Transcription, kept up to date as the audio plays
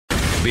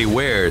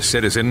Beware,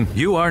 citizen,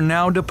 you are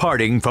now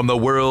departing from the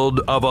world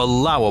of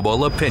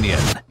allowable opinion.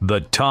 The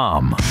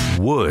Tom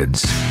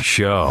Woods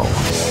Show.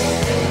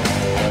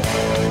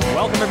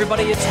 Welcome,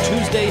 everybody. It's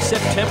Tuesday,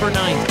 September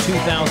 9th,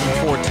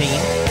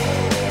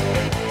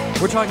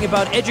 2014. We're talking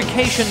about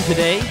education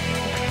today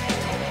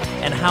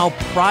and how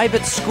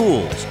private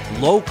schools,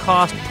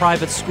 low-cost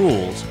private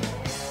schools,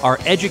 are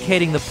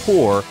educating the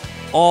poor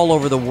all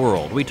over the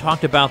world. We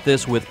talked about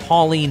this with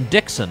Pauline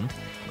Dixon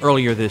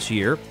earlier this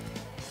year.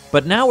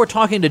 But now we're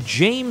talking to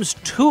James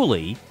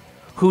Tooley,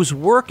 whose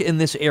work in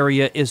this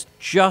area is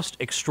just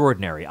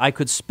extraordinary. I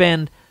could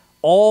spend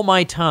all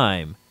my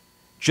time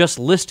just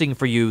listing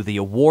for you the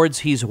awards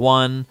he's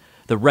won,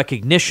 the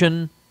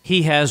recognition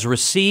he has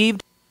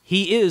received.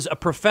 He is a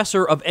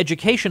professor of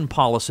education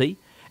policy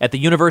at the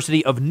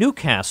University of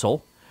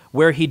Newcastle,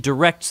 where he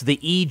directs the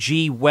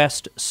E.G.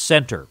 West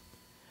Center.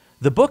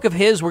 The book of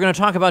his we're going to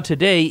talk about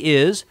today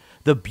is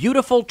The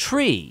Beautiful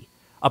Tree,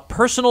 a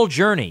personal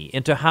journey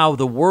into how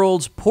the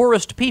world's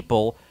poorest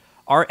people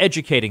are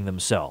educating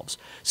themselves.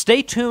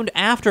 Stay tuned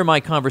after my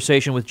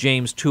conversation with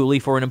James Tooley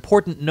for an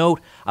important note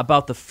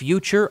about the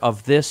future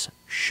of this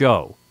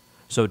show.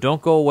 So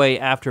don't go away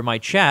after my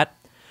chat.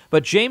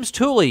 But James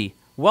Tooley,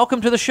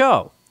 welcome to the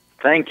show.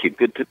 Thank you.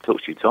 Good to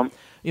talk to you, Tom.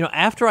 You know,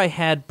 after I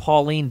had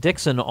Pauline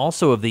Dixon,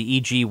 also of the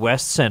E.G.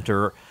 West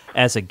Center,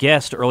 as a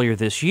guest earlier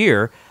this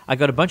year, I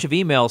got a bunch of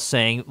emails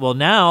saying, well,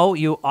 now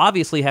you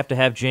obviously have to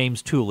have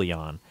James Tooley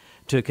on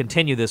to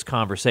continue this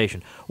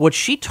conversation. What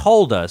she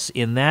told us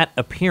in that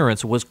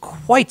appearance was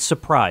quite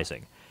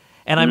surprising.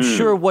 And I'm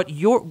sure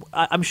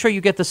I'm sure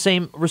you get the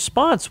same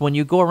response when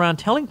you go around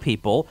telling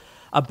people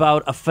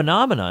about a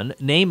phenomenon,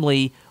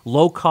 namely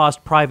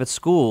low-cost private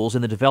schools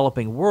in the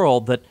developing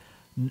world that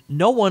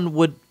no one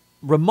would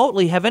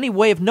remotely have any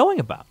way of knowing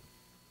about.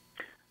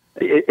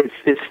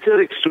 It's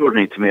still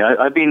extraordinary to me.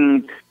 I've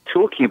been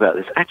talking about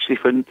this actually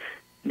for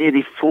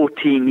nearly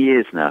 14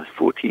 years now.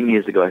 14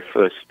 years ago I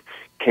first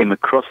came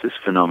across this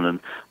phenomenon.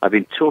 I've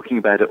been talking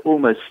about it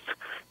almost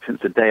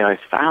since the day I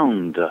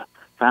found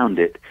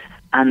it,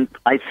 and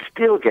I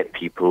still get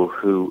people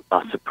who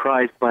are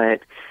surprised by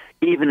it,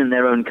 even in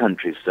their own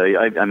countries. So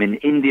I'm in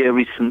India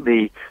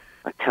recently.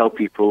 I tell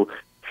people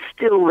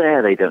still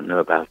there they don't know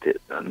about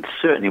it, and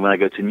certainly when I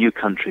go to new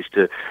countries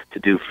to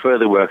do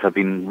further work. I've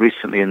been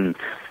recently in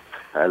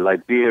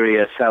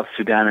Liberia, South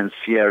Sudan, and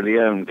Sierra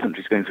Leone,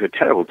 countries going through a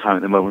terrible time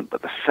at the moment,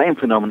 but the same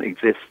phenomenon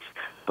exists.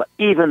 But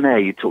even there,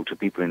 you talk to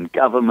people in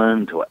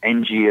government or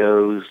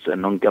NGOs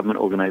and non-government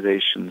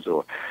organizations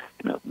or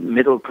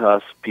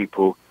middle-class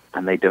people,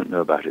 and they don't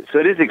know about it. So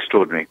it is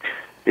extraordinary.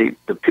 The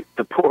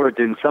poor are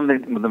doing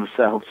something with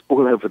themselves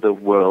all over the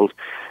world,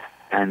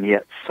 and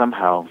yet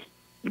somehow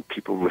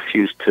people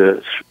refuse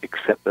to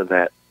accept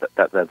that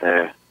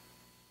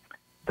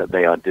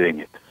they are doing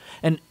it.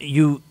 And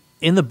you,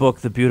 in the book,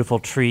 The Beautiful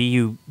Tree,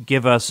 you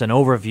give us an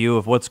overview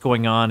of what's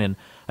going on in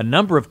a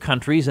number of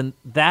countries, and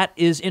that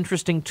is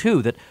interesting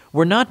too, that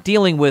we're not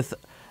dealing with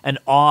an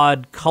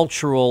odd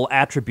cultural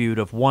attribute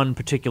of one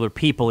particular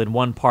people in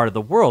one part of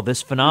the world.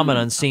 This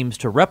phenomenon seems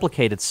to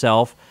replicate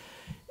itself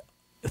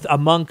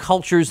among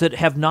cultures that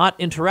have not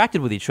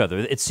interacted with each other.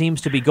 It seems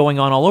to be going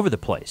on all over the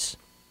place.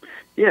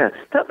 Yeah,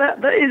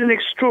 that is an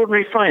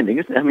extraordinary finding,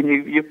 isn't it? I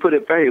mean, you put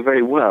it very,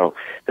 very well.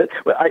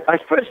 I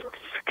first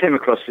came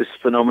across this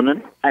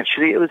phenomenon,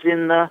 actually, it was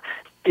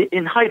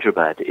in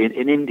Hyderabad,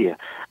 in India.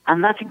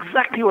 And that's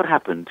exactly what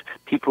happened.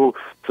 People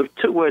sort of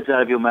took words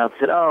out of your mouth,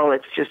 said, oh,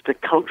 it's just a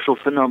cultural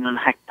phenomenon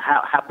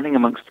happening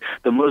amongst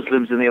the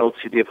Muslims in the old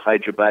city of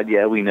Hyderabad.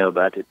 Yeah, we know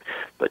about it.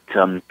 But,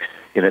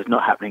 it's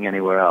not happening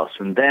anywhere else.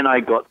 And then I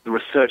got the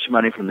research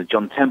money from the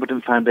John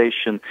Templeton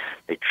Foundation.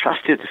 They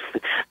trusted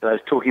that I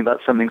was talking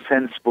about something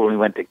sensible. We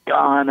went to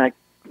Ghana,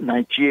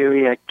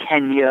 Nigeria,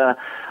 Kenya,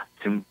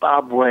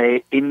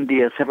 Zimbabwe,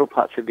 India, several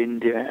parts of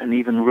India, and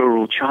even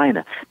rural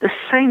China. The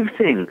same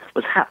thing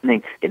was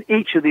happening in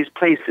each of these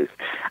places.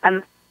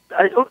 And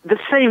the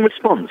same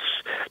response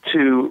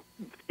to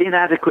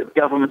inadequate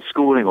government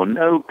schooling or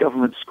no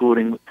government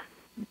schooling.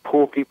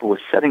 Poor people were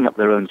setting up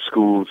their own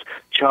schools,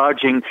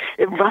 charging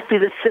roughly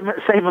the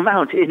same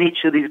amount in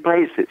each of these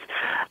places,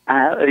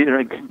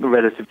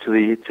 relative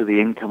to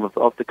the income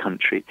of the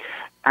country.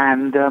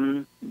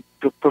 And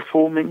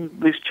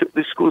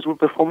these schools were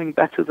performing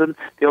better than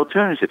the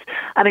alternatives.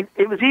 And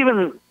it was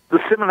even, the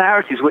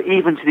similarities were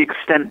even to the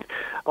extent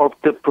of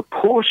the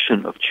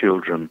proportion of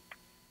children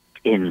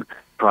in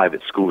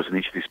private schools in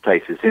each of these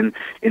places.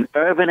 In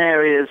urban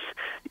areas,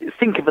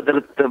 think of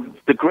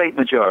the great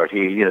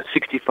majority,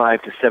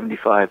 65 to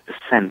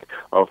 75%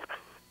 of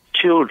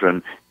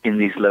children in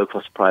these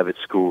low-cost private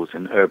schools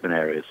in urban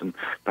areas, and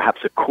perhaps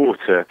a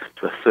quarter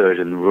to a third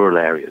in rural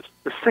areas.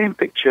 The same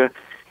picture,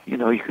 you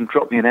can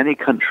drop me in any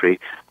country,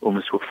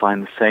 almost will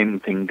find the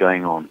same thing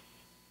going on.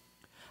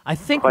 I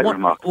think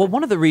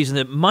one of the reasons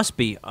it must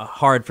be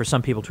hard for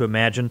some people to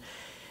imagine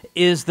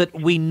is that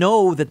we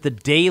know that the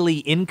daily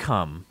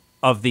income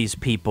of these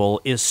people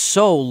is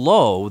so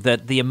low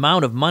that the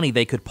amount of money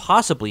they could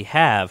possibly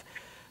have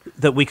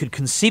that we could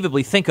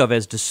conceivably think of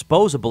as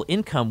disposable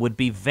income would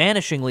be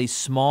vanishingly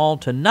small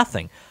to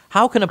nothing.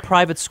 How can a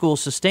private school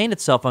sustain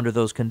itself under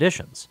those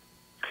conditions?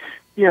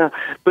 Yeah,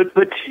 but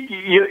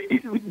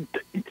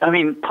I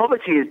mean,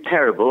 poverty is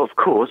terrible, of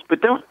course, but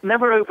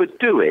never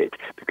overdo it,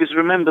 because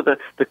remember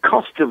the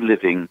cost of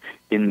living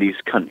in these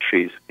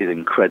countries is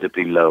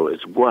incredibly low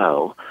as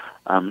well,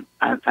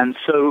 and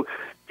so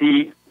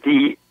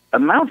the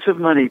amount of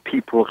money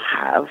people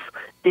have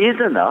is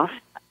enough.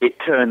 It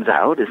turns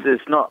out,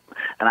 it's not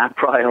an a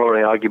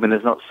priori argument.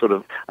 It's not sort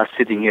of us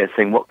sitting here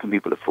saying what can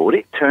people afford.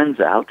 It turns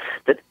out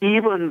that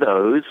even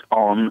those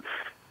on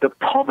the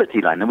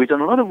poverty line, and we've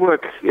done a lot of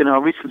work in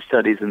our recent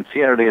studies in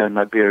Sierra Leone,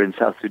 Liberia, and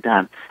South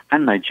Sudan,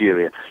 and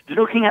Nigeria,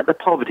 looking at the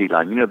poverty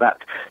line. You know,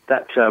 that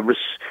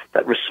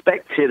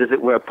respected, as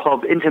it were,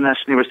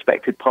 internationally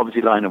respected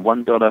poverty line of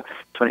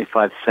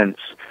 $1.25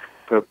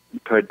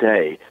 per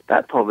day.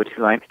 That poverty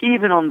line,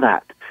 even on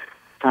that,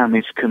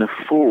 families can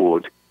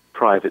afford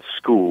private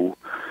school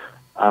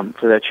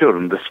for their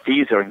children. The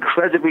fees are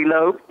incredibly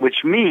low,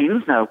 which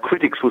means, now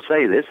critics will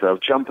say this, they'll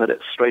jump at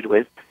it straight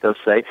away, they'll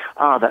say,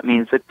 that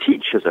means that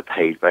teachers are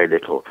paid very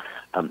little,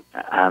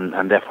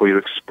 and therefore you're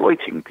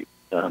exploiting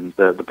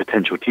the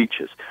potential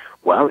teachers.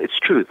 Well, it's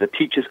true, the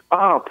teachers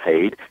are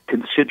paid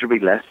considerably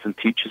less than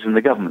teachers in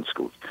the government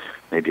schools,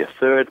 maybe a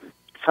third,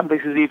 some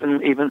places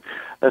even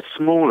a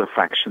smaller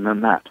fraction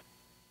than that.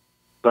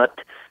 But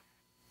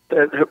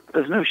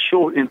there's no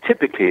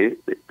typically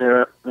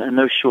there are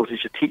no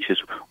shortage of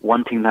teachers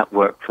wanting that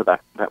work for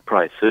that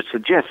price. So it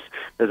suggests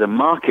there's a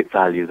market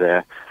value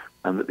there,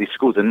 and that these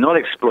schools are not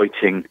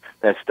exploiting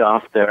their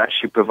staff. They're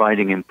actually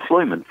providing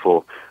employment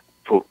for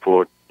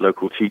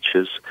local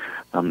teachers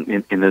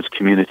in those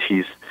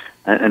communities,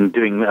 and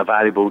doing a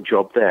valuable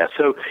job there.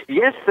 So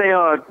yes, they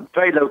are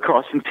very low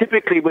cost, and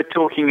typically we're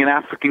talking in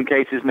African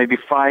cases maybe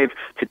 $5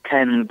 to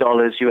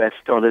 $10 US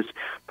dollars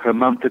per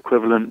month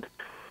equivalent.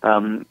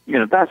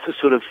 That's the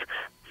sort of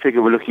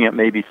figure we're looking at,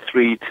 maybe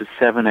 $3 to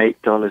 $7,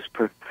 $8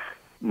 per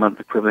month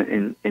equivalent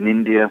in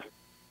India.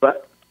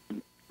 But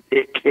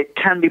it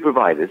can be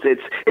provided.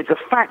 It's a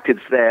fact.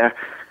 It's there,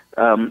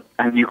 and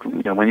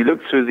when you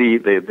look through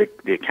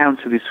the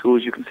accounts of these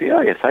schools, you can see,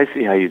 oh yes, I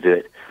see how you do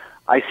it.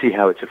 I see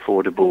how it's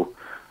affordable.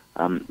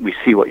 We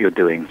see what you're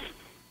doing.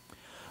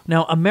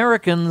 Now,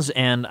 Americans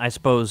and I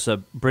suppose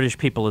British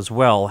people as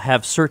well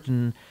have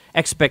certain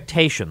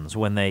expectations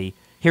when they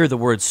hear the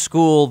word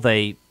school.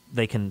 They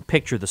can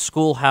picture the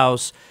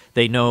schoolhouse.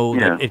 They know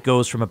that it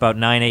goes from about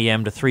 9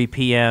 a.m. to 3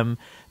 p.m.,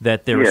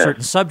 that there are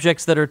certain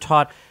subjects that are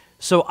taught.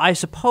 So I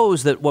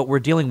suppose that what we're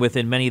dealing with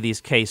in many of these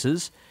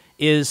cases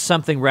is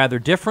something rather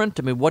different.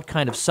 I mean, what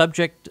kind of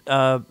subject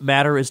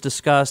matter is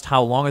discussed?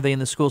 How long are they in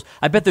the schools?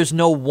 I bet there's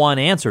no one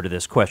answer to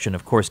this question,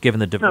 of course,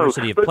 given the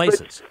diversity of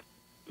places.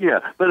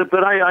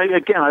 But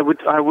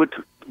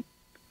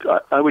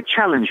I would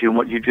challenge you in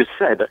what you just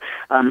said.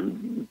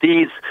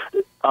 These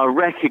are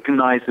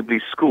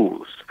recognizably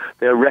schools.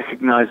 They're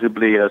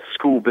recognizably a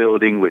school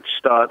building which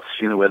starts,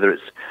 whether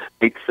it's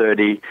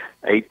 8:30,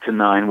 8 to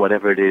 9,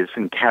 whatever it is,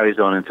 and carries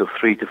on until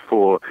 3 to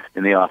 4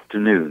 in the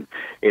afternoon.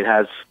 It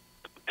has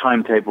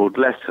timetabled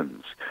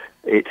lessons.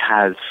 It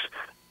has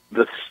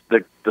the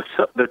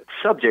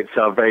subjects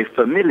are very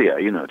familiar,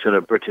 to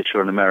a British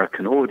or an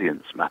American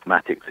audience: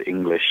 mathematics,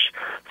 English,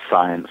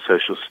 science,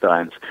 social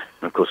science,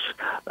 and of course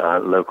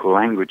local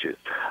languages.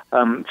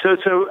 And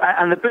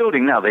the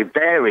building now, they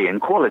vary in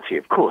quality,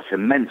 of course,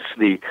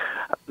 immensely,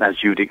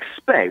 as you'd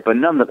expect. But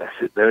nonetheless,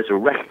 there is a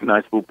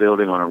recognizable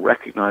building on a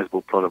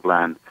recognizable plot of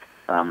land,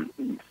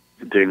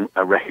 doing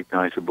a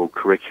recognizable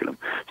curriculum.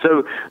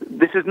 So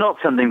this is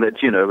not something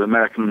that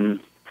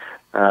American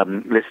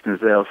listeners,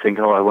 they'll think,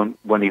 I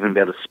won't even be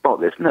able to spot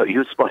this. No,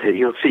 you'll spot it,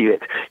 you'll see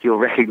it, you'll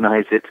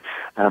recognize it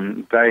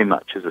very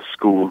much as a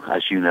school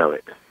as you know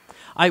it.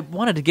 I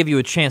wanted to give you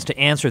a chance to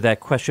answer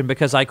that question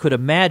because I could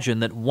imagine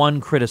that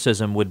one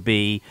criticism would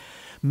be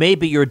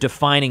maybe you're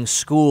defining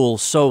school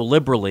so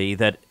liberally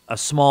that a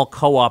small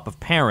co-op of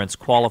parents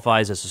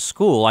qualifies as a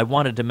school. I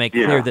wanted to make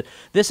clear that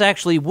this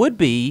actually would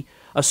be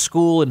a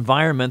school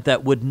environment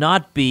that would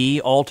not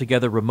be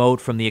altogether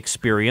remote from the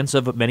experience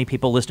of many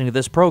people listening to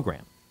this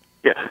program.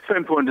 Yeah, it's very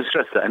important to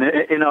stress that. And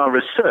in our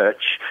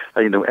research,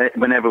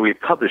 whenever we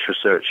publish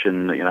research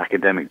in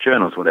academic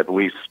journals, whatever,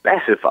 we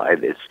specify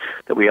this,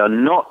 that we are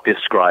not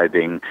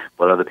describing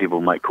what other people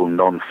might call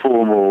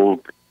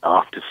non-formal,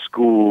 after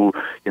school,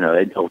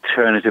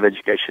 alternative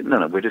education.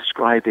 No, we're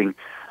describing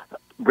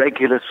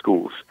regular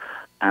schools,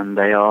 and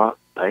they are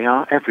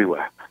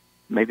everywhere.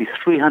 Maybe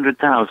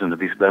 300,000 of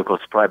these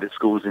low-cost private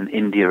schools in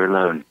India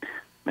alone,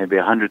 maybe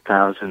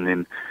 100,000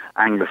 in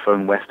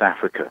Anglophone West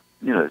Africa.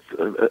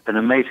 It's an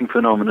amazing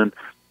phenomenon,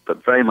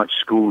 but very much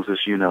schools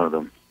as you know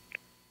them.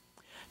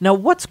 Now,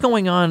 what's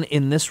going on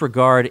in this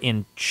regard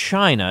in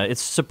China?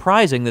 It's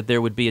surprising that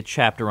there would be a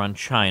chapter on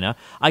China.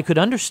 I could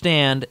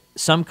understand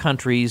some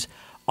countries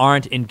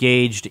aren't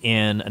engaged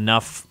in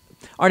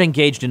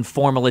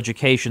formal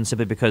education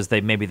simply because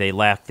maybe they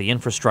lack the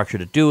infrastructure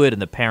to do it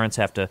and the parents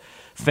have to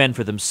fend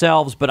for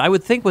themselves. But I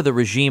would think with a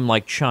regime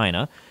like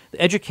China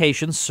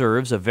education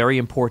serves a very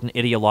important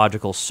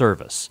ideological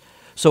service.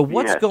 So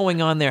what's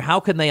going on there? How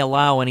can they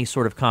allow any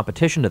sort of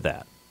competition to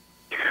that?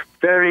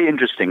 Very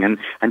interesting. And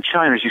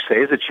China, as you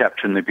say, is a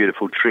chapter in The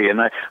Beautiful Tree.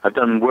 And I've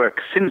done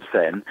work since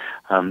then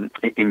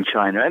in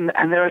China.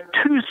 And there are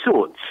two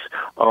sorts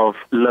of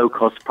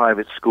low-cost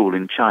private school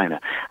in China.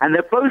 And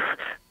they're both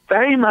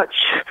very much,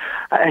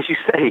 as you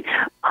say,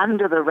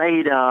 under the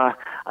radar,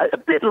 a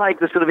bit like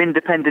the sort of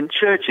independent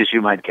churches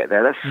you might get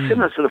there. That's a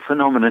similar sort of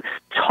phenomenon,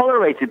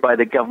 tolerated by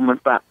the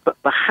government, but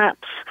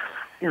perhaps,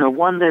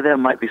 one day there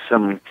might be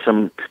some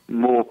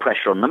more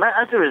pressure on them,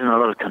 as there is in a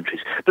lot of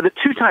countries. But the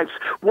two types,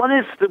 one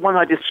is the one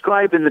I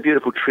described in The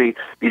Beautiful Tree.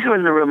 These are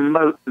in the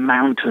remote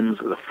mountains,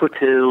 the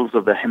foothills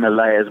of the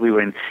Himalayas. We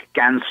were in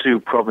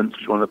Gansu province,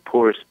 which is one of the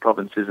poorest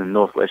provinces in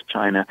northwest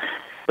China.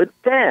 But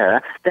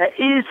there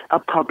is a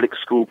public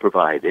school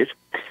provided.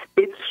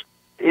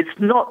 It's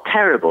not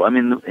terrible. I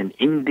mean, in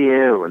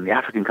India or in the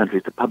African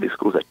countries, the public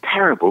schools are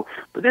terrible,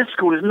 but this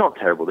school is not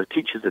terrible. The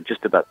teachers are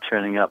just about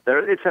turning up.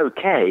 It's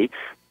okay,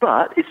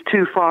 but it's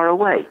too far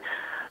away.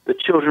 The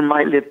children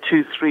might live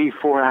 2, 3,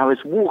 4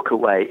 hours walk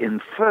away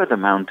in further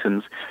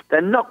mountains.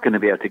 They're not going to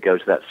be able to go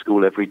to that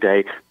school every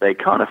day. They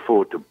can't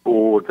afford to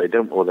board. They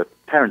don't, or their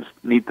parents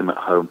need them at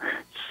home.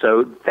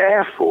 So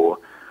therefore,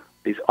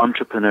 these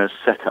entrepreneurs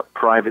set up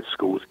private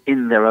schools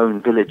in their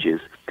own villages.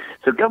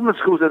 So government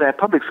schools are there,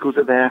 public schools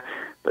are there,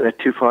 but they're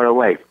too far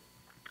away.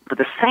 But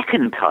the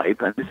second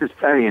type, and this is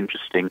very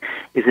interesting,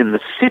 is in the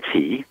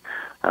city,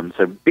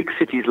 so big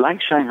cities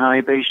like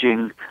Shanghai,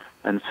 Beijing,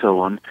 and so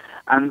on.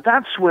 And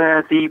that's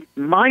where the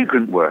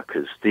migrant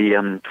workers,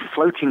 the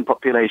floating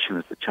population,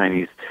 as the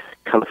Chinese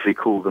colorfully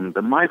call them,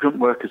 the migrant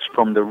workers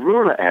from the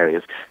rural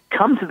areas,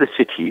 come to the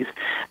cities.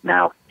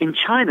 Now, in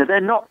China,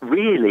 they're not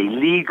really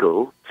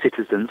legal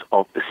citizens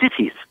of the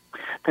cities.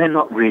 They're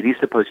not really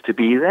supposed to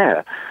be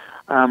there.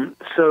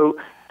 So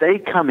they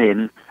come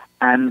in,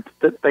 and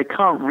they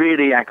can't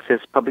really access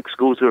public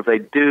schools, or if they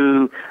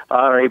do,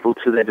 are able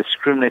to, they're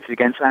discriminated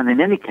against, and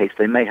in any case,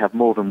 they may have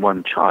more than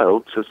one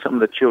child, so some of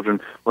the children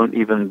won't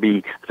even be,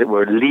 as it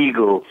were,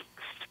 legal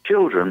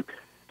children.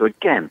 So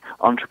again,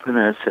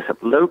 entrepreneurs set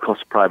up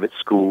low-cost private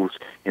schools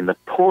in the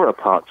poorer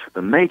parts of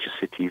the major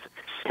cities,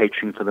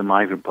 catering for the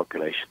migrant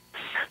population.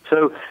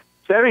 So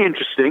very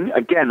interesting.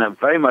 Again,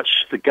 very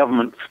much the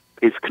government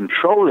is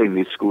controlling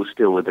these schools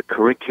still with the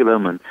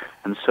curriculum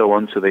and so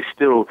on, so they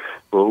still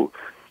will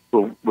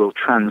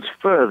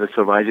transfer the sort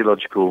of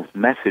ideological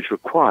message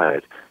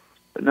required.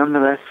 But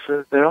nonetheless,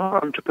 there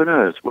are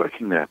entrepreneurs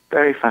working there.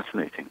 Very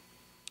fascinating.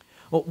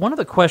 Well, one of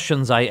the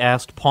questions I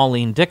asked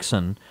Pauline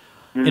Dixon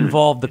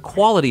involved the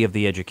quality of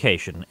the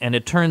education, and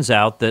it turns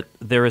out that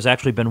there has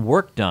actually been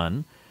work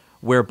done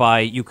whereby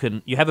you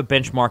have a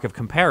benchmark of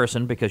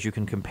comparison, because you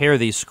can compare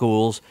these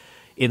schools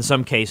in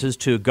some cases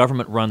to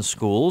government-run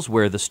schools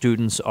where the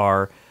students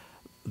are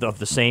of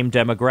the same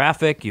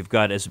demographic. You've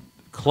got as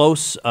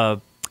close a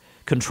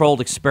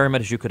controlled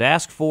experiment as you could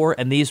ask for,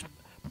 and these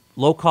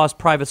low-cost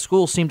private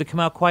schools seem to come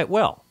out quite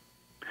well.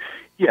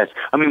 Yes.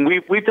 I mean,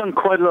 we've done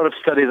quite a lot of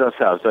studies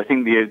ourselves. I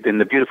think in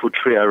The Beautiful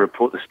Tree, I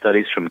report the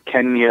studies from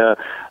Kenya,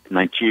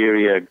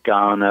 Nigeria,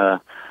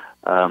 Ghana,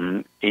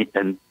 and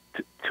 2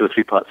 or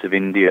 3 parts of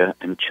India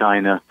and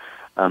China.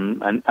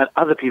 And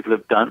other people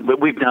have done,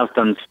 but we've now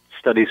done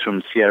studies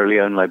from Sierra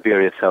Leone,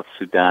 Liberia, South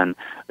Sudan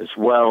as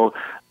well.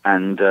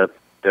 And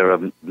there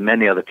are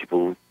many other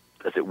people,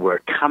 as it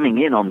were, coming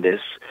in on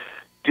this,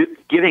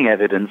 giving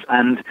evidence.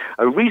 And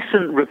a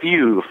recent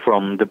review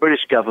from the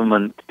British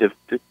government, the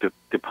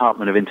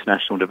Department of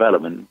International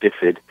Development,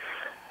 DFID,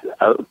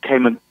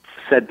 came and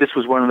said this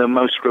was one of the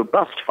most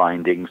robust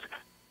findings.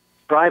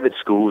 Private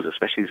schools,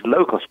 especially these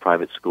low-cost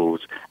private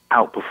schools,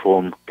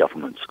 outperform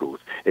government schools.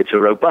 It's a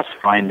robust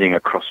finding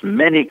across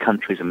many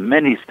countries and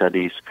many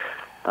studies,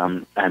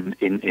 and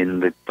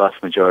in the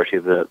vast majority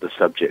of the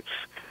subjects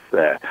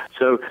there.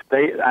 So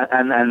they,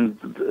 and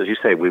as you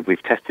say,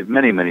 we've tested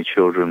many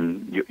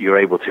children. You're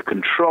able to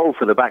control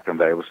for the background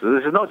variables. So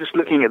this is not just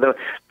looking at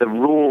the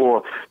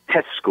raw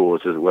test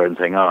scores, as it were, and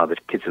saying, the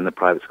kids in the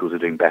private schools are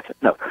doing better.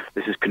 No,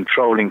 this is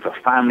controlling for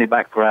family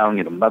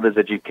background, mother's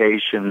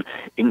education,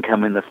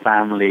 income in the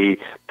family,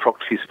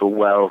 proxies for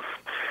wealth,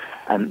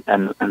 and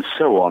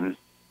so on.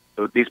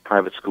 So these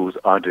private schools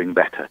are doing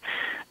better.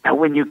 Now,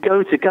 when you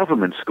go to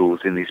government schools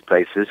in these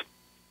places,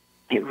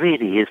 it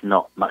really is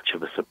not much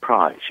of a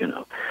surprise,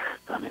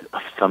 I mean,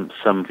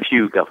 some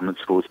few government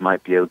schools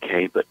might be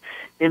okay, but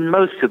in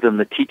most of them,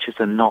 the teachers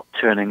are not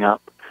turning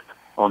up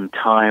on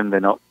time. They're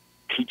not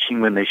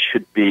teaching when they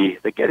should be.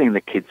 They're getting the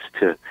kids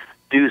to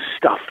do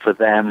stuff for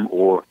them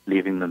or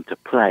leaving them to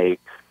play.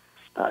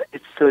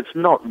 So it's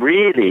not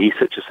really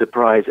such a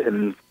surprise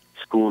in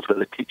schools where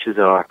the teachers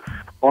are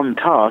on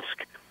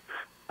task.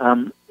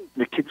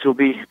 The kids will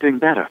be doing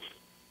better.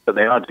 But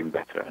they are doing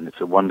better, and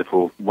it's a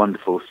wonderful one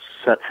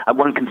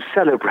can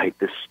celebrate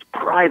this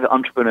private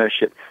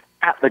entrepreneurship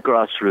at the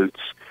grassroots,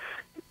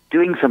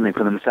 doing something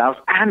for themselves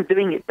and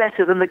doing it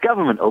better than the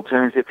government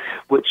alternative,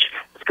 which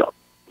has got,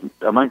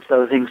 amongst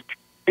other things,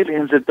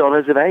 billions of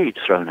dollars of aid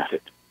thrown at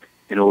it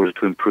in order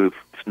to improve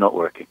its not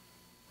working.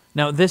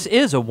 Now, this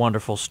is a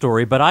wonderful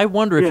story, but I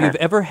wonder if Yeah. you've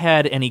ever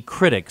had any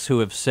critics who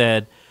have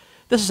said,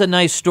 this is a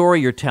nice story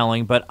you're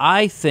telling, but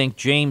I think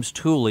James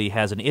Tooley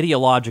has an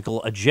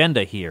ideological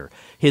agenda here.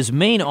 His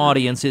main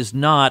audience is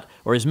not,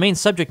 or his main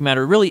subject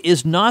matter really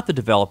is not the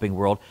developing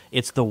world,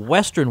 it's the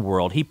Western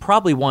world. He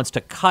probably wants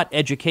to cut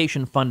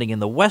education funding in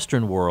the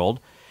Western world,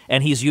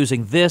 and he's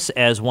using this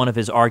as one of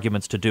his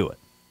arguments to do it.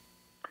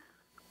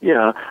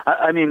 Yeah,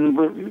 I mean,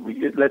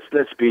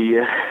 let's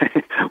be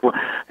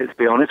let's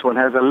be honest. One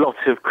has a lot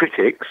of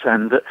critics,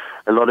 and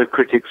a lot of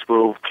critics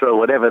will throw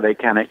whatever they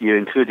can at you,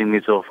 including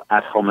these sort of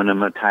ad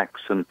hominem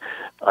attacks and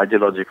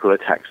ideological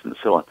attacks and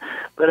so on.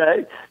 But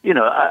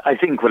I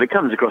think when it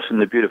comes across in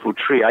The Beautiful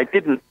Tree, I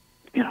didn't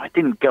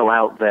go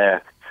out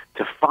there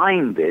to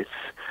find this.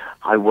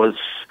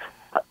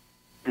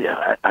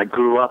 I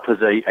grew up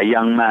as a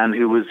young man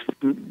who was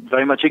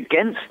very much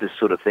against this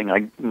sort of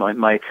thing.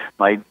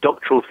 My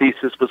doctoral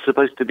thesis was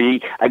supposed to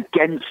be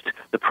against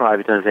the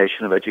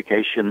privatization of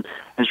education.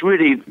 I was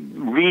really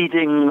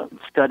reading,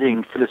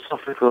 studying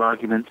philosophical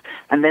arguments,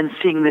 and then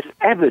seeing this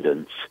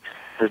evidence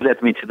has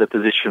led me to the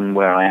position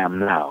where I am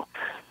now.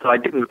 So I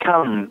didn't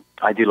come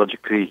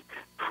ideologically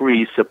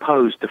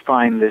presupposed to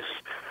find this,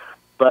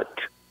 but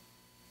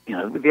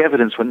the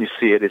evidence when you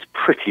see it is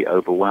pretty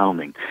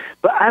overwhelming.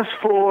 But as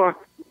for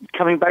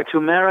coming back to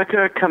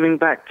America, coming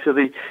back to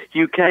the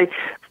UK,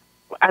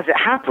 as it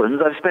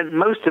happens, I've spent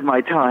most of my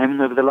time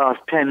over the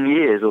last 10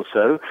 years or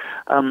so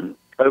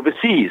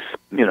overseas,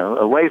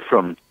 away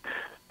from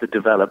the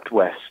developed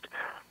West.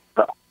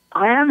 But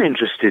I am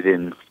interested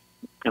in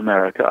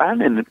America. I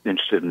am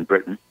interested in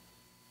Britain.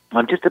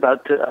 I'm just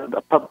about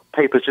a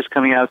paper's just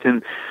coming out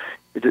in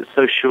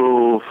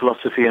Social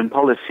Philosophy and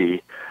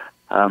Policy,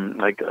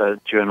 like a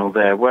journal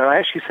there, where I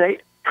actually say,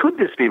 could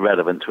this be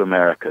relevant to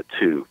America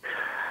too?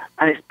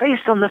 And it's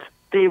based on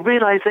the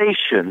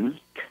realization,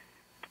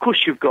 of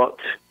course, you've got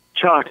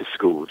charter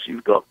schools,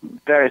 you've got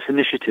various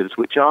initiatives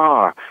which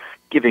are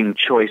giving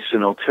choice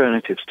and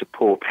alternatives to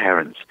poor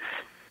parents.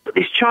 But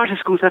these charter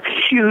schools have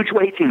huge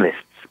waiting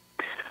lists.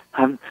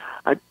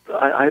 I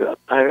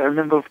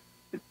remember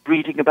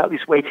reading about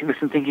these waiting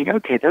lists and thinking,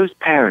 okay, those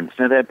parents,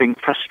 they're being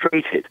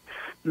frustrated.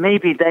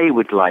 Maybe they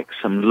would like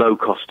some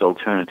low-cost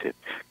alternative.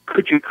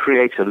 Could you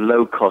create a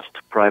low-cost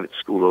private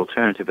school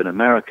alternative in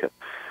America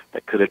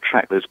that could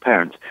attract those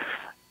parents?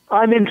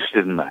 I'm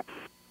interested in that.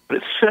 But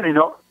it's certainly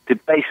not the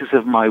basis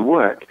of my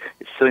work.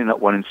 It's certainly not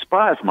what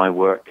inspires my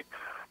work.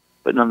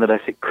 But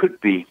nonetheless, it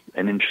could be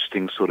an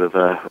interesting sort of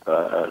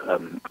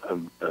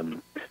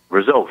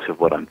result of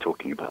what I'm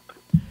talking about.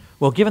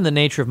 Well, given the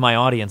nature of my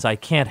audience, I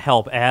can't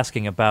help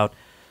asking about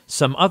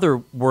some other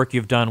work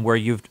you've done where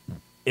you've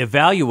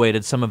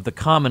evaluated some of the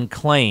common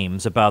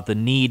claims about the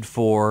need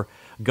for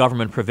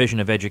government provision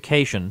of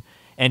education,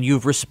 and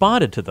you've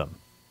responded to them.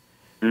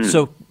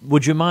 So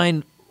would you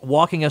mind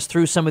walking us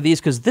through some of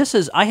these?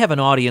 Because I have an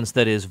audience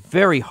that is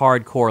very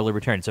hardcore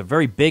libertarian. It's a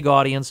very big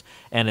audience,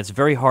 and it's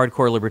very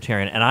hardcore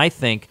libertarian. And I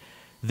think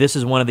this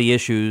is one of the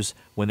issues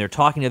when they're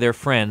talking to their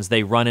friends,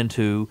 they run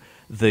into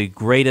the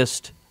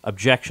greatest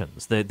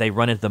objections. They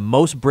run into the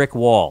most brick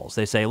walls.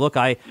 They say, look,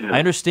 I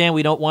understand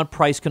we don't want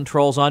price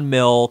controls on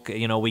milk.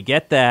 We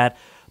get that.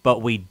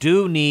 But we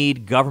do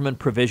need government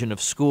provision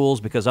of schools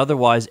because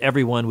otherwise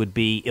everyone would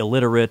be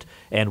illiterate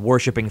and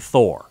worshiping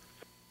Thor.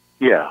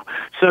 Yeah.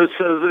 So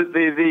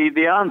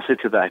the answer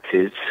to that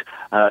is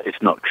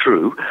it's not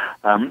true.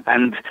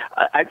 And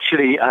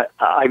actually,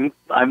 I'm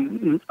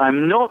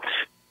not.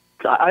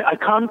 I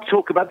can't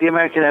talk about the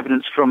American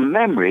evidence from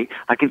memory.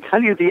 I can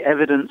tell you the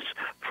evidence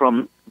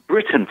from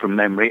Britain from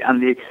memory,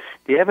 and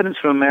the evidence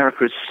from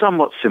America is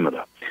somewhat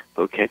similar.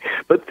 Okay,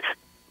 but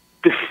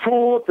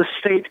before the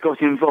state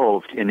got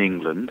involved in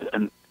England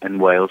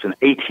and Wales in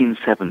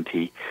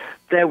 1870,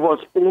 there was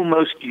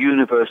almost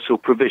universal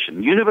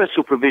provision.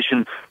 Universal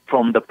provision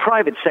from the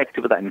private sector,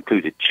 but that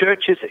included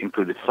churches, it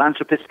included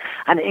philanthropists,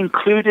 and it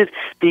included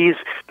these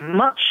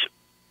much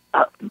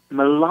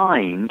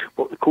maligned,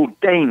 what we call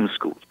dame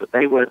schools, but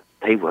they were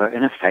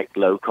in effect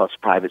low-cost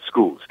private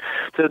schools.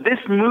 So this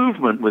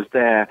movement was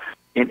there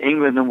in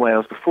England and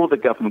Wales before the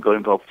government got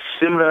involved.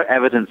 Similar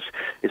evidence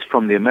is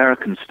from the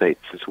American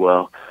states as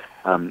well.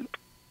 And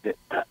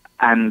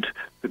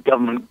the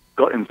government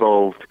got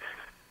involved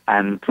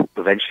and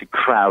eventually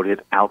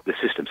crowded out the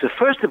system. So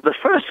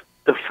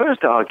the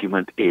first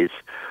argument is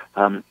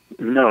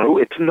no,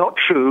 it's not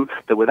true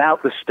that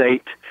without the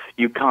state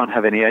you can't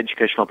have any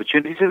educational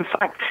opportunities. In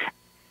fact,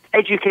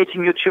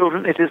 educating your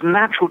children is as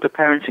natural to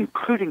parents,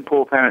 including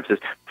poor parents, as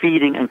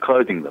feeding and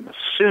clothing them. As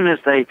soon as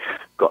they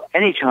got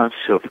any chance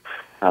of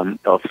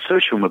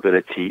social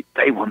mobility,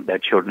 they want their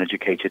children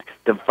educated.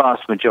 The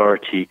vast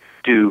majority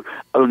do.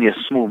 Only a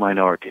small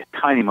minority, a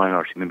tiny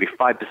minority, maybe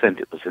 5%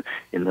 it was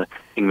in the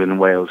England and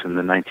Wales in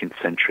the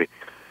 19th century,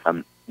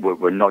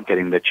 were not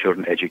getting their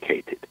children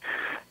educated.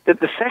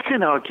 The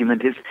second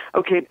argument is,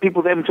 okay,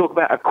 people then talk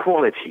about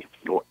equality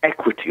or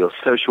equity or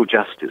social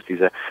justice. These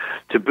are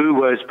taboo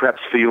words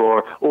perhaps for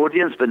your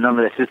audience, but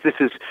nonetheless, this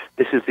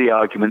is the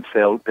arguments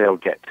they'll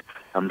get.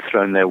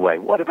 thrown their way?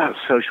 What about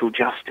social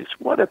justice?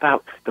 What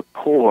about the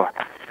poor?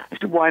 As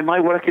to why my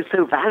work is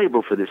so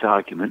valuable for this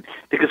argument,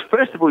 because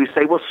first of all you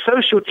say, well,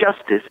 social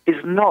justice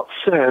is not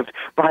served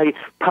by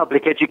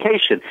public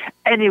education.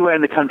 Anywhere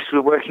in the countries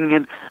we're working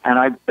in, and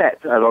I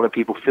bet a lot of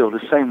people feel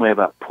the same way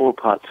about poor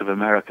parts of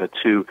America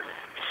too,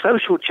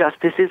 social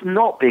justice is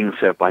not being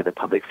served by the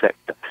public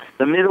sector.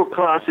 The middle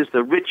classes,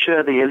 the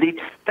richer, the elite,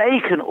 they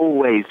can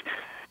always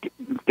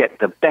get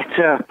the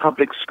better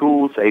public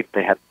schools. They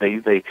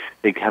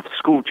have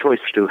school choice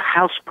through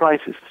house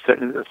prices.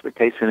 Certainly that's the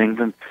case in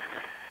England.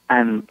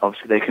 And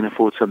obviously they can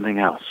afford something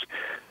else.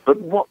 But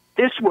what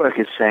this work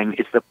is saying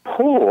is the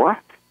poor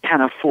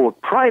can afford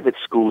private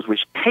schools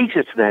which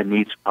cater to their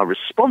needs, are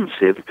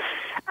responsive,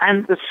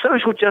 and the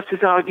social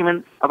justice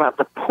argument about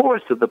the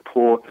poorest of the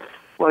poor,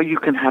 well, you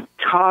can have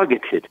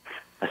targeted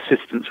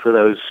assistance for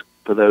those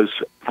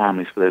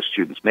families, for those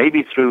students,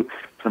 maybe through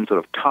some sort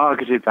of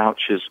targeted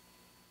vouchers,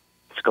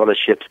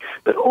 scholarships,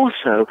 but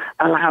also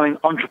allowing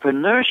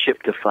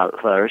entrepreneurship to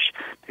flourish,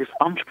 because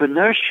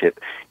entrepreneurship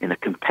in a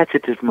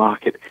competitive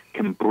market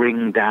can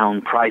bring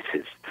down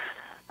prices.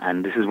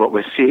 And this is what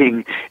we're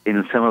seeing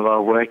in some of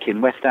our work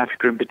in West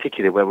Africa in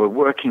particular, where we're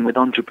working with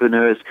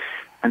entrepreneurs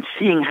and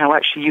seeing how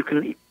actually you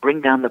can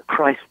bring down the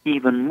price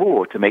even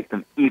more to make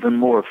them even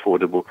more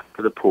affordable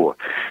for the poor.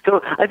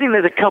 So I think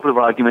there's a couple of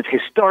arguments.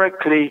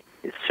 Historically,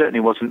 it certainly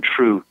wasn't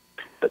true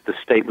that the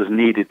state was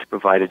needed to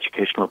provide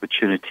educational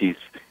opportunities,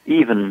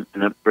 even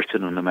in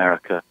Britain and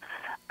America.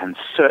 And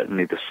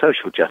certainly the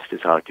social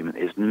justice argument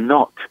is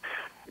not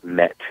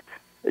met.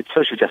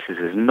 Social justice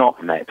is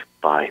not met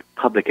by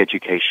public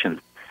education,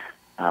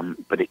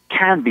 but it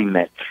can be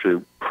met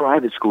through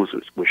private schools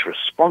which are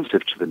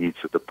responsive to the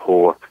needs of the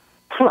poor,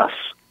 plus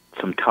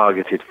some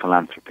targeted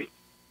philanthropy.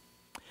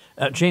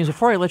 James,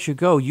 before I let you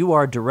go, you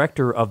are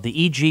director of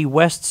the E.G.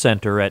 West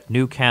Center at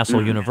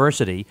Newcastle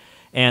University.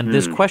 And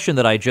this question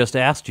that I just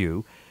asked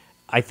you,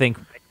 I think,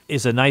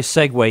 is a nice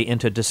segue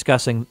into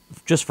discussing,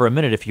 just for a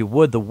minute, if you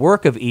would, the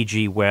work of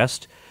E.G.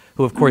 West,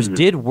 who, of course,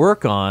 did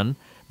work on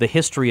the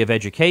history of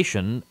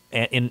education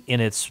in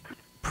its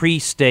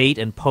pre-state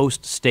and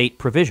post-state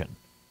provision.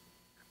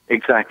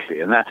 Exactly.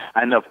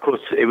 And of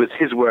course, it was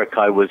his work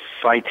I was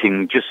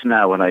citing just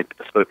now when I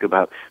spoke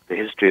about the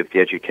history of the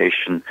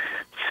education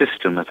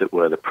system, as it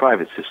were, the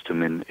private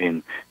system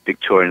in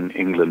Victorian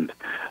England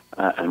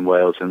and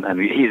Wales. And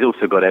he's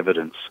also got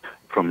evidence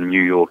from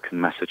New York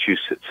and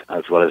Massachusetts,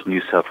 as well as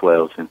New South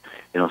Wales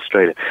in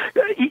Australia.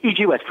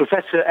 E.G. West,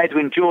 Professor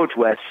Edwin George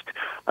West,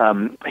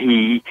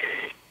 he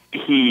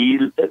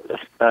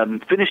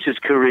finished his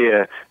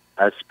career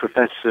as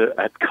professor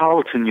at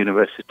Carleton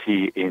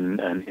University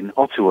in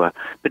Ottawa,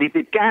 but he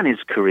began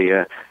his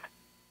career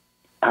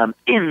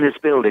in this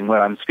building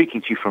where I'm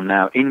speaking to you from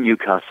now, in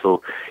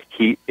Newcastle.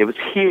 It was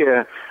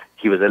here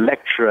he was a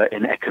lecturer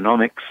in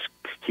economics.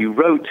 He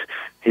wrote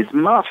his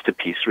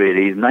masterpiece,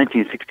 really, in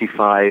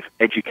 1965,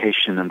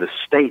 Education and the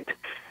State,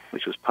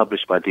 which was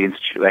published by the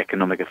Institute of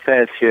Economic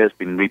Affairs here. It's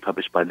been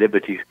republished by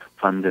Liberty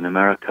Fund in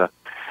America.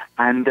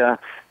 And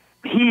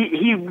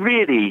he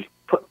really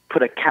put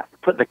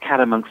the cat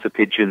amongst the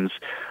pigeons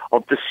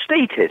of the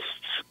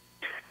statists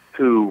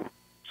who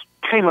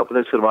came up with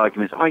those sort of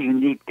arguments. Oh, you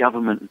need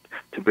government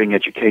to bring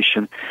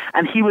education.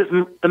 And he was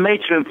the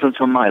major influence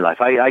on my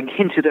life. I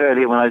hinted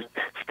earlier when I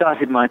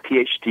started my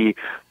PhD,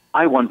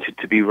 I wanted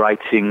to be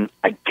writing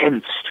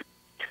against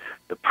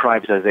the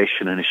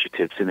privatization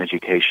initiatives in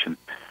education,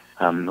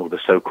 or the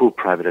so-called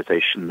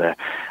privatization there.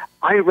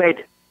 I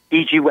read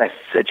E.G.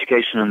 West's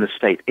Education and the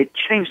State. It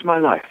changed my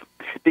life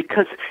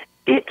because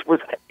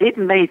it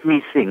made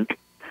me think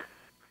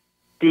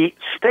the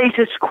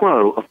status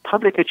quo of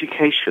public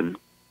education,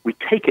 we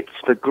take it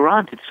for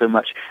granted so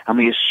much, and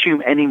we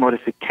assume any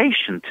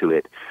modification to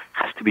it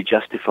has to be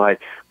justified.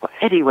 What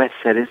Eddie West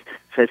says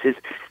is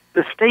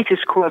the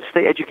status quo of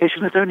state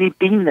education has only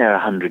been there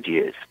 100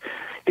 years.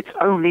 It's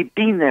only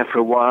been there for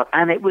a while,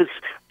 and it was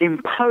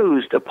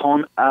imposed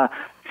upon a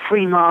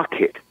free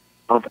market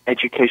of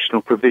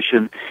educational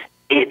provision.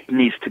 It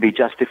needs to be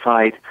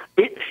justified.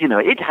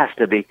 It has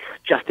to be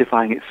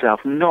justifying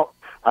itself, not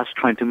us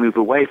trying to move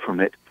away from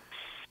it.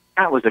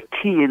 That was a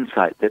key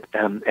insight that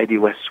Eddie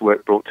West's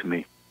work brought to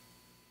me.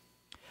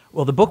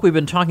 Well, the book we've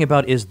been talking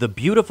about is The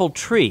Beautiful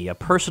Tree, a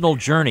personal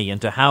journey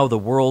into how the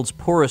world's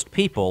poorest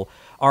people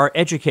are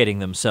educating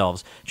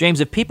themselves. James,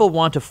 if people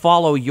want to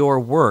follow your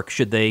work,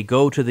 should they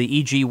go to the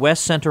E.G.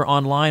 West Center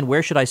online?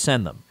 Where should I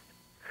send them?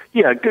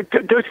 Yeah, go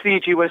to the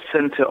E.G. West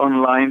Center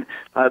online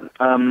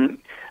and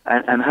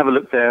have a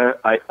look there.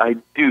 I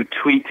do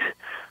tweet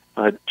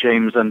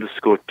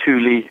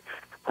James_Tooley.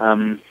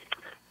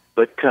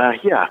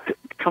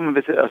 Come and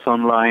visit us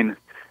online.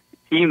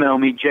 Email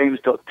me,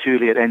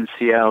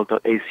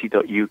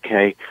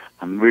 james.tooley@ncl.ac.uk.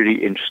 I'm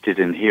really interested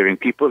in hearing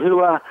people who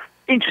are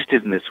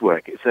interested in this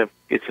work. It's a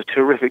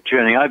terrific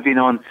journey I've been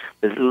on.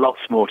 There's lots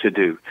more to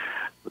do.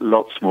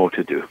 Lots more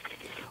to do.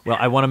 Well,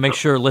 I want to make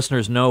sure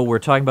listeners know we're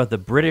talking about the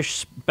British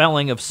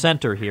spelling of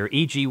center here,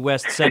 E.G.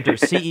 West Center,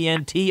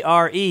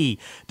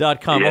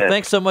 CENTRE.com. Yes. Well,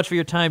 thanks so much for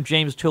your time,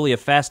 James Tooley. A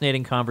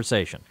fascinating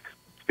conversation.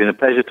 been a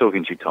pleasure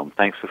talking to you, Tom.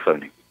 Thanks for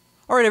phoning.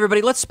 All right,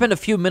 everybody, let's spend a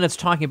few minutes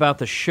talking about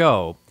the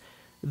show.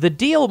 The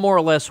deal more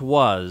or less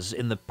was,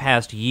 in the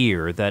past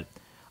year, that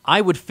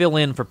I would fill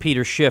in for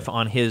Peter Schiff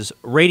on his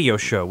radio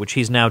show, which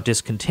he's now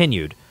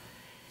discontinued,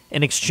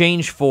 in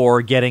exchange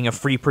for getting a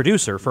free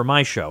producer for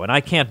my show. And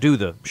I can't do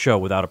the show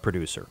without a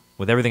producer.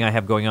 With everything I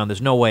have going on, there's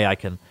no way I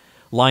can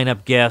line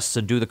up guests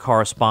and do the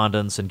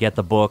correspondence and get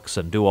the books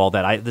and do all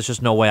that. There's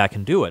just no way I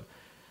can do it.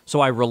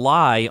 So I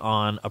rely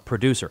on a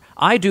producer.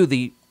 I do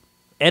the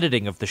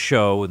editing of the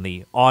show and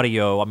the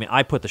audio. I mean,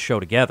 I put the show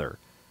together,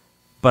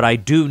 but I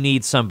do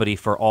need somebody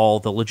for all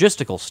the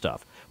logistical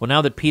stuff. Well,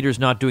 now that Peter's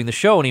not doing the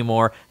show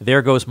anymore,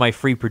 there goes my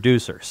free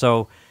producer.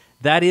 So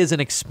that is an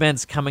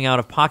expense coming out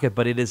of pocket,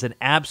 but it is an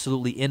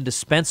absolutely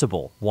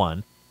indispensable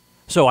one.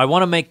 So I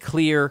want to make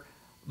clear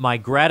my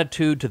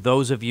gratitude to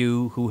those of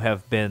you who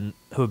have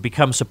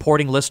become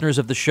supporting listeners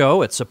of the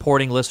show at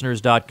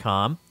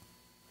supportinglisteners.com,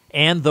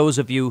 and those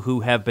of you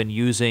who have been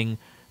using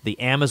the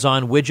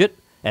Amazon widget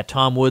at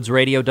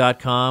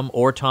tomwoodsradio.com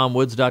or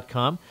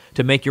tomwoods.com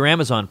to make your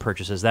Amazon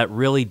purchases. That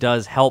really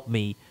does help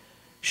me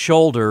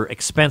shoulder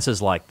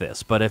expenses like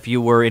this. But if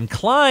you were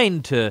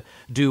inclined to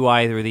do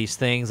either of these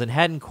things and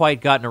hadn't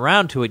quite gotten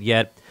around to it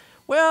yet,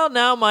 well,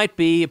 now might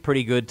be a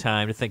pretty good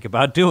time to think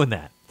about doing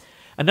that.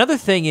 Another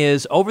thing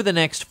is, over the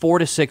next 4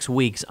 to 6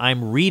 weeks,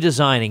 I'm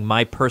redesigning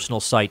my personal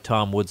site,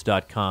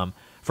 tomwoods.com,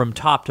 from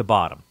top to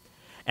bottom.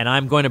 And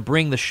I'm going to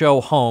bring the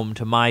show home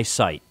to my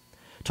site.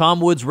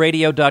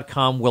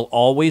 TomWoodsRadio.com will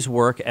always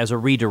work as a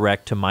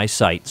redirect to my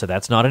site, so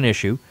that's not an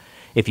issue.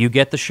 If you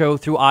get the show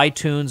through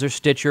iTunes or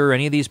Stitcher or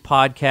any of these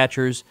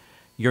podcatchers,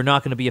 you're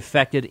not going to be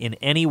affected in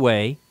any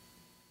way.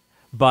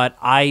 But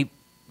I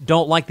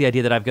don't like the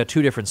idea that I've got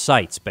two different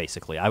sites,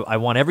 basically. I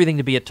want everything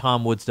to be at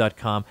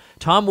TomWoods.com.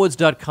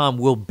 TomWoods.com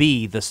will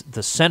be the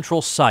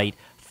central site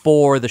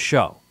for the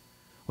show.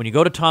 When you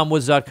go to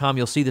TomWoods.com,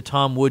 you'll see the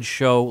Tom Woods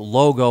Show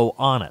logo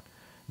on it.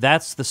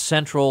 That's the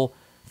central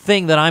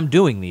thing that I'm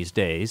doing these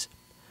days.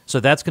 So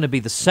that's going to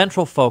be the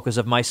central focus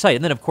of my site.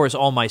 And then, of course,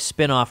 all my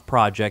spin-off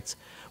projects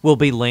will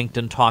be linked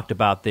and talked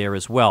about there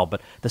as well.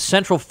 But the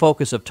central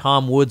focus of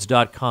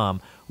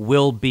TomWoods.com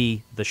will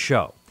be the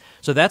show.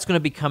 So that's going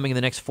to be coming in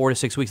the next 4 to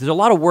 6 weeks. There's a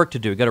lot of work to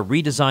do. We've got to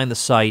redesign the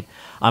site.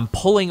 I'm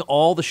pulling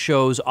all the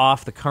shows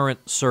off the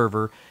current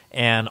server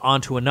and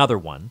onto another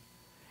one.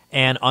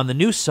 And on the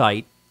new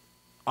site,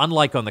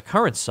 unlike on the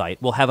current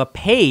site, we'll have a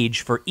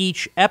page for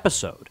each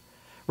episode.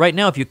 Right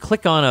now, if you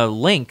click on a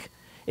link,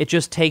 it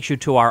just takes you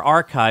to our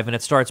archive and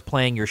it starts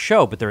playing your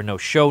show, but there are no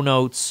show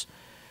notes.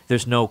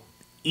 There's no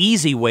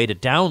easy way to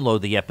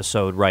download the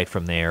episode right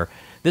from there.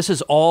 This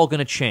is all going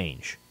to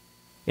change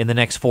in the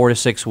next 4 to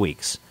 6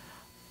 weeks.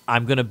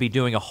 I'm going to be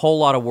doing a whole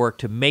lot of work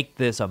to make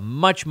this a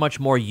much, much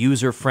more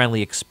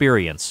user-friendly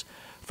experience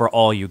for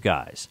all you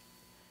guys.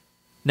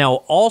 Now,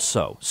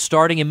 also,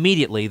 starting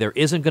immediately, there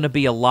isn't going to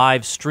be a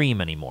live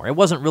stream anymore. It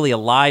wasn't really a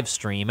live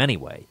stream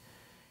anyway.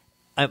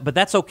 But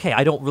that's okay.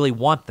 I don't really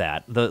want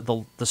that.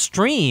 The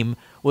stream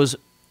was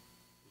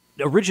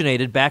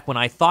originated back when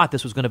I thought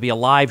this was going to be a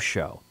live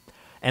show.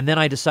 And then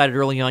I decided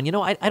early on,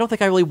 I don't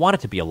think I really want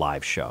it to be a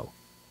live show.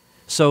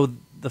 So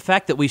the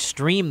fact that we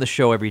stream the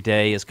show every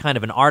day is kind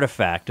of an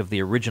artifact of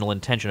the original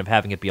intention of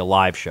having it be a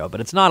live show. But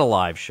it's not a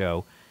live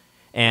show.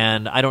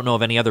 And I don't know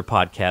of any other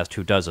podcast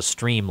who does a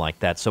stream like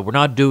that. So we're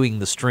not doing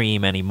the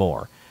stream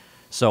anymore.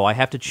 So I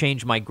have to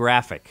change my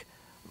graphic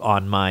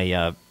on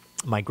my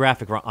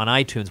graphic on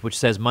iTunes, which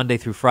says Monday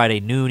through Friday,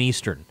 noon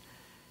Eastern.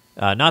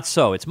 Not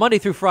so. It's Monday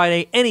through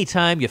Friday,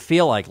 anytime you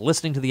feel like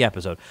listening to the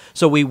episode.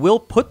 So we will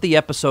put the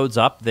episodes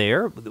up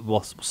there.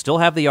 We'll still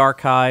have the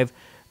archive.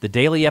 The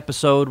daily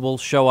episode will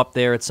show up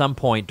there at some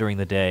point during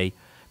the day,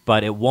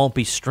 but it won't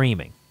be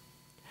streaming.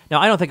 Now,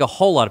 I don't think a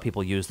whole lot of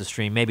people use the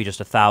stream. Maybe just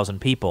 1,000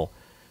 people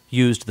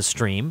used the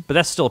stream, but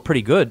that's still a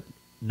pretty good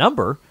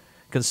number,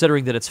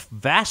 considering that it's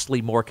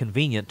vastly more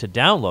convenient to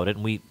download it,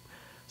 and we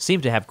seem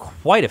to have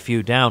quite a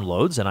few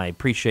downloads, and I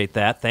appreciate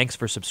that. Thanks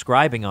for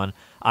subscribing on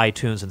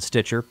iTunes and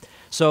Stitcher.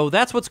 So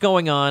that's what's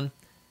going on.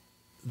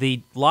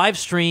 The live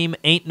stream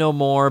ain't no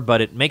more,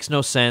 but it makes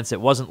no sense.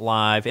 It wasn't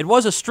live. It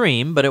was a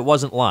stream, but it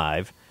wasn't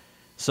live.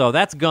 So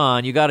that's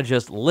gone. You got to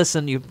just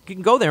listen. You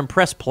can go there and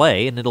press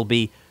play, and it'll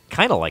be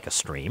kind of like a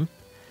stream.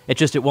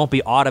 It won't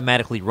be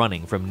automatically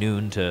running from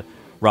noon to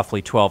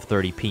roughly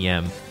 12:30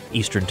 p.m.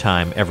 Eastern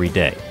Time every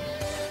day.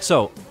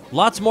 So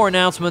lots more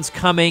announcements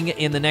coming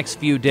in the next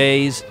few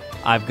days.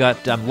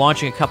 I'm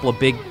launching a couple of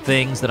big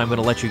things that I'm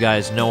going to let you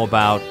guys know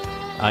about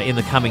in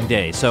the coming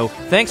days. So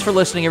thanks for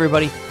listening,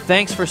 everybody.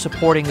 Thanks for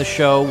supporting the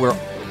show. We're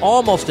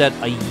almost at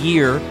a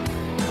year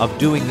of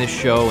doing this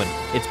show,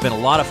 and it's been a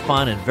lot of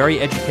fun and very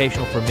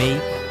educational for me,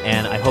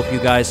 and I hope you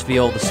guys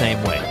feel the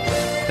same way.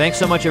 Thanks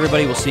so much,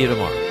 everybody. We'll see you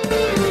tomorrow.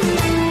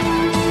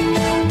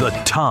 The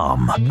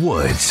Tom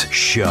Woods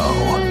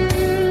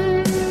Show.